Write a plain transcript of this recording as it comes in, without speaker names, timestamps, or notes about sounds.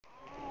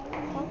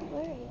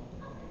blurry.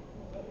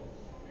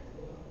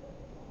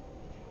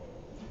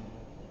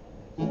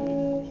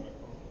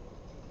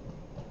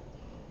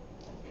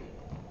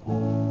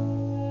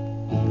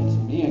 It's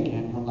me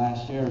again from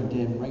last year who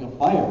did Ring of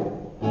Fire.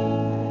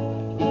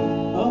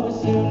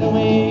 Oh, soon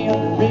away up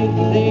the break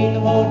of day, the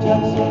old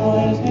Jackson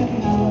always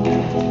getting on.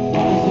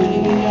 I'm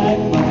sitting in the eye,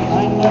 but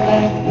behind my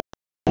back.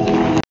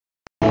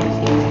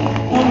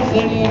 I'm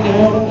sitting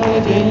there, I'm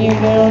gonna take you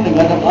there. They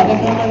got a lot of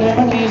coming there,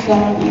 but he's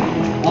sorry.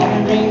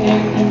 I'm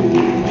ringing to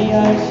me, I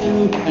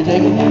sue. I'm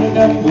taking in a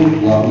gun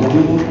with long, the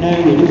room. Now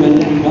we do a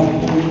little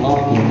gun with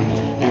long.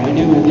 And we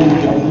do a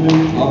little gun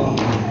with long.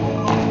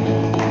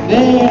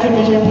 There the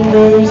vision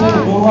rose and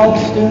the mohawk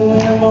stew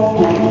and the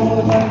moan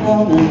of my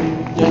counter.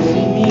 Just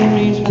see me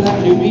reach for that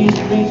blue beast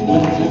reach,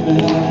 but it's a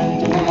bit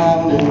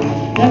louder.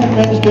 And the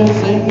French girl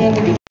sing and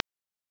the guitar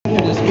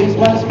and the space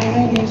was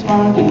making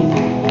sparking.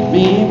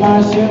 Me and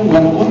my son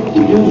run a whoop to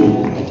do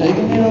and take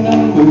a little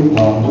gumbo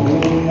long.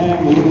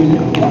 And we do a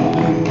little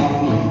gumbo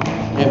long.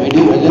 And we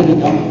do a little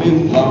gumbo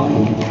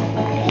long.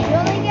 You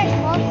only get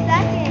 12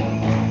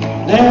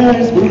 seconds. There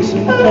is boots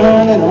in the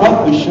ground and a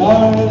rock was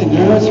sharp and the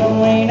girls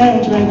from Wayne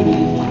and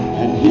drinking.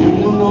 And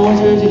hearing the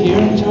noises,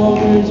 hearing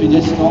shoulders, we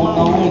just don't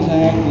know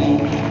exactly.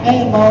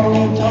 And Mom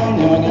and Tom,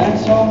 they were that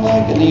song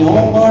like and the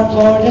old bar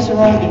floor just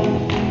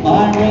rocking.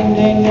 My ring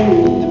ding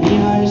the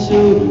beehive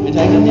Sue, and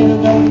take a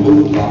little gumbo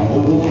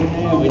long.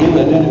 And we do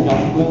a little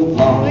gumbo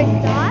long.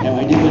 And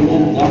we do a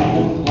little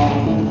gumbo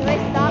long. Do I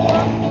stop?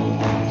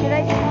 Should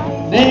I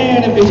stop?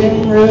 There the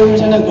pigeon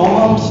roos and the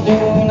gong stew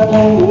and the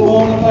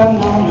bowl of the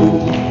louder.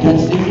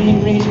 Just see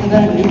me reach for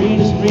that new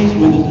beat's reach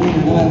with his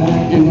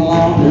getting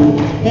louder.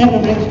 And the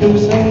bricks go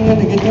sing and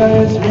the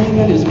guitar's ring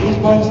and his bass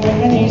box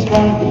sing and he's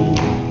rocking.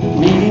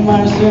 Me and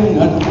my son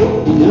got the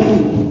whoop we do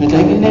and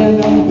take a little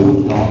gumbo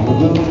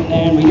long.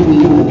 And we do a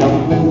little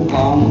gumbo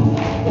long.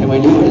 And we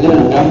do a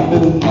little gumbo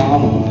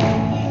long.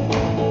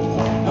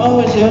 Oh,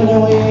 it's in the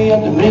way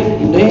at the break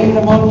of day,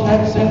 the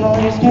mountains and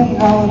always can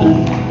holler.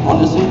 On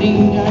the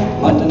city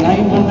jack, but the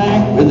night went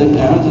back with the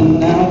downs and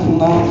downs and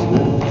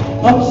monster.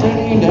 I'm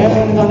sitting there,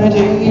 they're gonna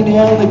take you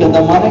down, they got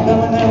the money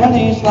coming there when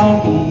he's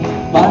slacking.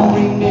 My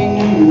ring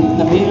ding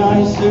the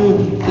beehive Sue,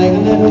 take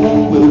a little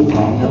gumbo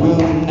long, the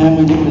room, and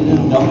we do a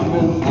little gumbo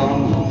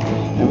long.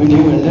 And we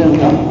do a little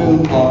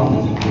gumbo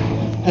long.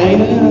 Take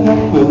a little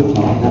gumbo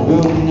long, the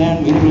room,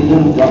 and we do a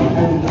little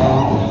gumbo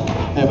long.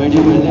 And we do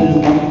a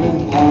little gumbo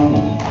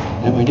long.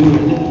 And we do a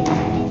little.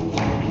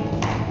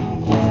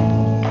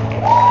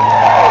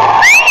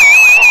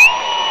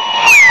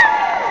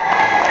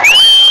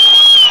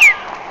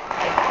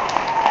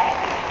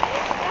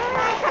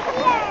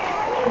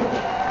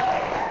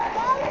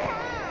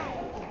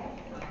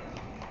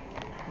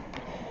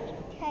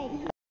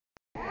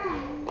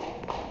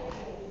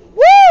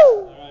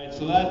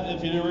 So that,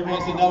 if you didn't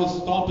recognize it, that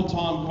was Stompin'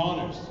 Tom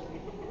Connors,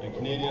 a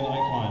Canadian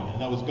icon,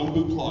 and that was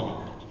Gumbo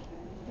Clogging.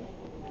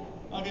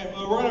 Okay,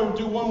 well, we're going to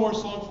do one more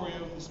song for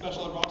you, the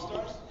Speacial Ed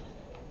Superstars.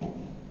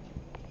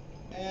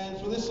 And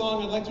for this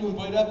song, I'd like to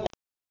invite up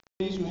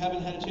ladies who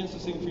haven't had a chance to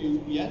sing for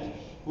you yet.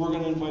 We're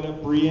going to invite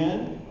up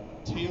Brienne,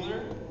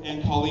 Taylor,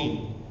 and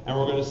Colleen, and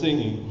we're going to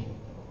sing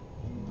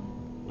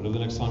whatever the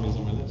next song is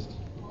on my list.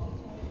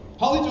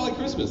 Holly Jolly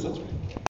Christmas, that's right.